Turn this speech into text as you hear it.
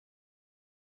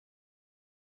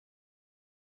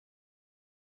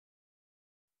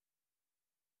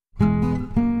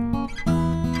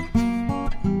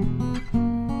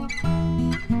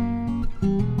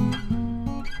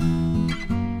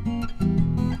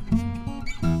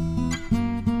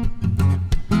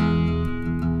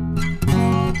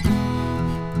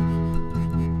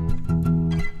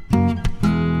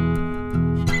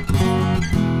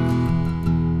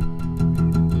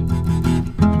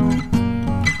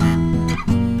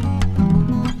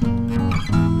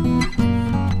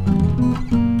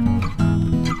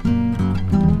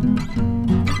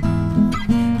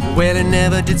Well, it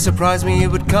never did surprise me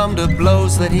it would come to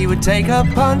blows, that he would take a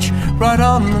punch right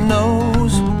on the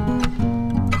nose.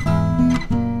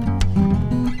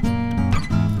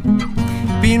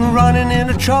 Been running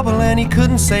into trouble and he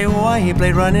couldn't say why. He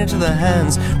played right into the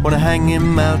hands, wanna hang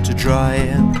him out to dry.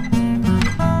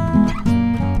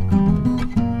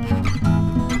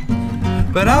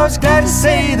 But I was glad to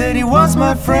say that he was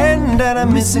my friend, and I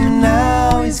miss him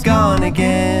now, he's gone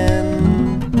again.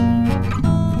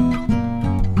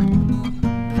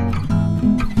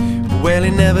 Well,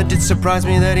 it never did surprise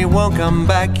me that he won't come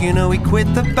back. You know, he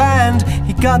quit the band,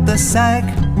 he got the sack.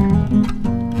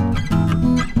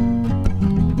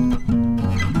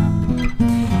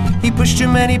 He pushed too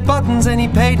many buttons and he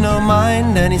paid no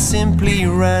mind, and he simply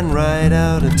ran right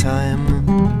out of time.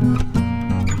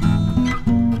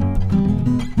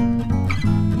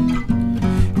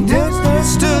 He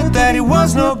understood that he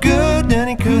was no good, and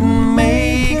he couldn't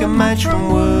make a match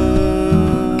from wood.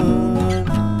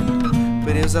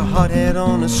 But he was a hothead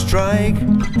on a strike.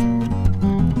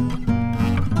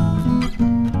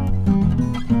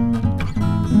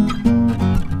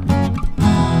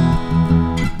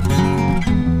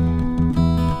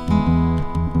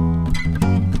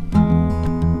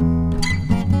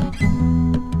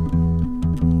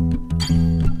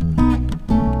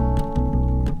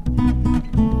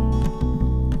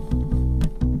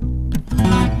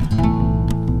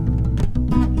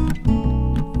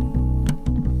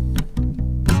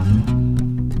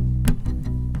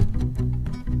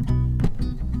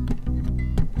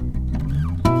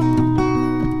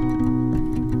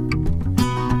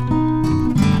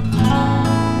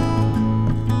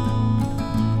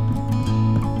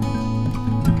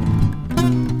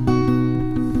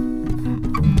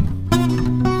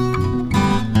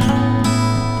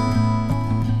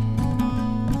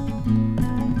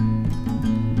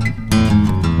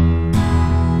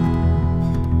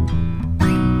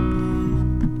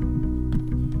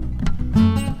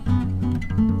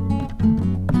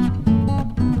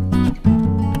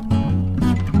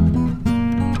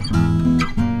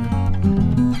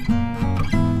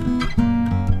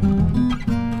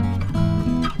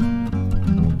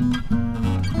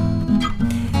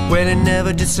 Well, it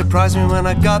never did surprise me when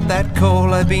I got that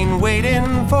call. I've been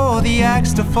waiting for the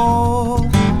axe to fall.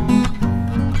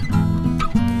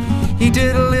 He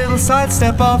did a little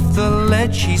sidestep off the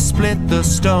ledge. He split the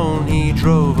stone, he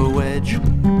drove a wedge.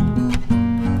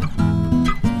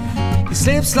 He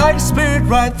slips like a spirit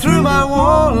right through my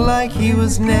wall, like he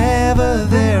was never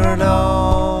there at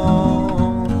all.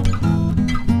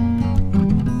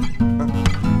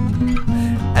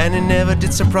 And it never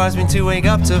did surprise me to wake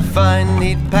up to find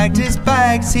he'd packed his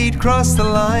bags, he'd crossed the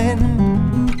line.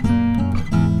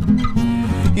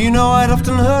 You know, I'd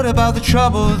often heard about the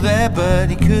trouble there,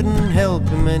 but he couldn't help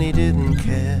him and he didn't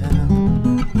care.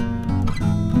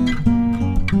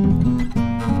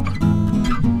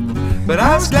 But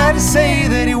I was glad to say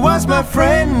that he was my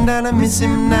friend, and I miss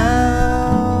him now.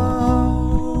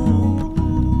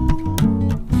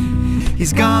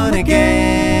 He's gone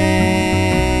again.